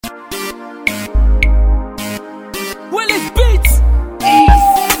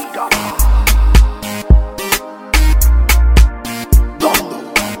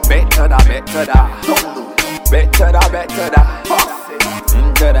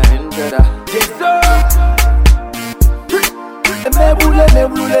into the. Yes, sir. Nebula,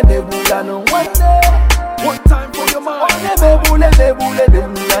 nebula, nebula, no one day. One time for your mind. Nebula, nebula,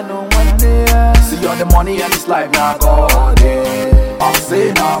 nebula, no one day. See all the money and this life now go there. I'll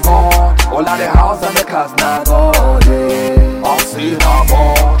say now God. All of the house and the cars now go there. I'll say now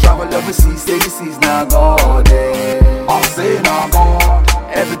God. Travel overseas, say this is now go there. I'll say now God.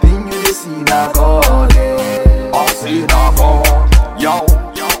 Everything you see now go there. I'll say now God. Yo.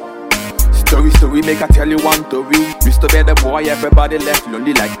 Story, make I tell you one story. Used to be the boy, everybody left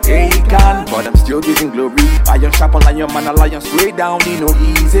lonely like Acon, but I'm still giving glory. Iron sharp on lion, man, a lion straight down, you know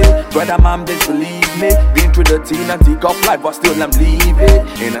easy. Brother, man, disbelieve me. Been through the teen and take off life, but still I'm leaving.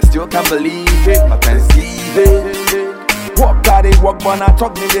 And I still can't believe it, my friends leave it. Walk out, they walk, but I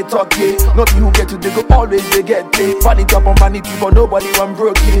talk, they talk it. Not you who get to, they go always, they get it. Vanity up on vanity, but nobody want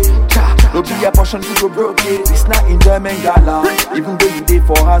broke it. No be a portion to go broke it. It's not enjoyment gala. Even though you did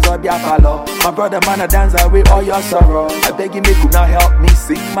for us or their color. My brother man, I dance away all your sorrow. I beg you, make you now help me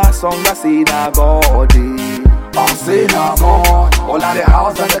sing my song. I say now God, I'll say now God. All of the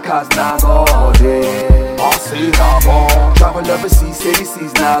house and the cars now God, I'll say now God. Travel overseas, say this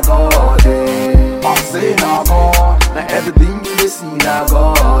is now God, I'll say now God. Now everything you see now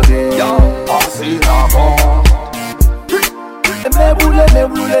God, I'll say now God. Nebula,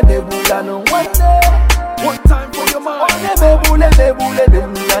 nebula, nebula, no one day. One time for your mind. Nebula, nebula,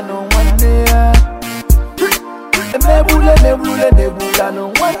 nebula, no one day. Nebula, nebula, nebula, no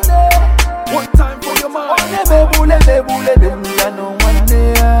one day. One time for your mind. Nebula, nebula, nebula, no one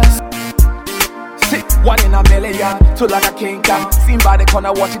day. One in a million, two like a king can. Seen by the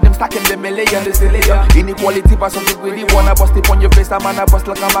corner, watching them stacking the million, the zillion. Inequality, but something really wanna bust it on your face. I'm a bust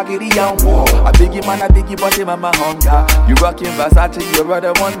like a Magirian. Whoa, a biggie man, a biggie, but him, I'm a hunger. You rockin' Versace, your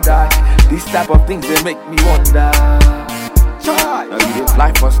brother won't die. These type of things, they make me wonder. Now you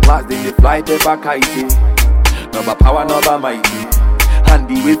fly first class, then you fly paper kite. No by power, no by mighty.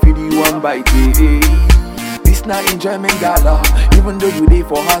 Handy way for the one bite. This not enjoyment gala. Even though you did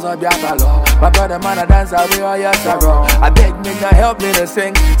for us or Biafalo. My brother man I dance away all your sorrow. I beg me to help me to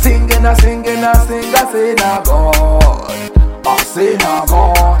sing. Singing, I sing, I say now God. I'll say now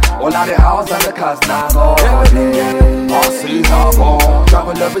God. All of the house and the cars now God. I'll say now God.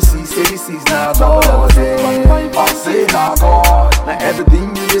 Travel overseas, say this is now God. I'll say now God. Now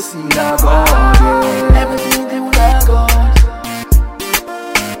everything you just see now God. Everything you now God.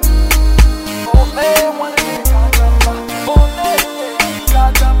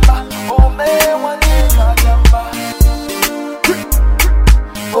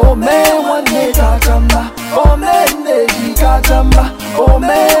 Oh man, one day kachamba. Oh man, neji kachamba. Oh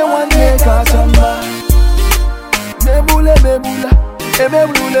man, one day kachamba. Nebula, nebula,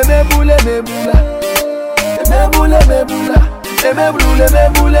 nebula, nebula, nebula, nebula, nebula, nebula,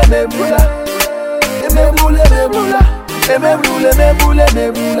 nebula, nebula, nebula, nebula, nebula, nebula,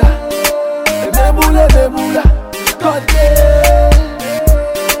 nebula, nebula, nebula.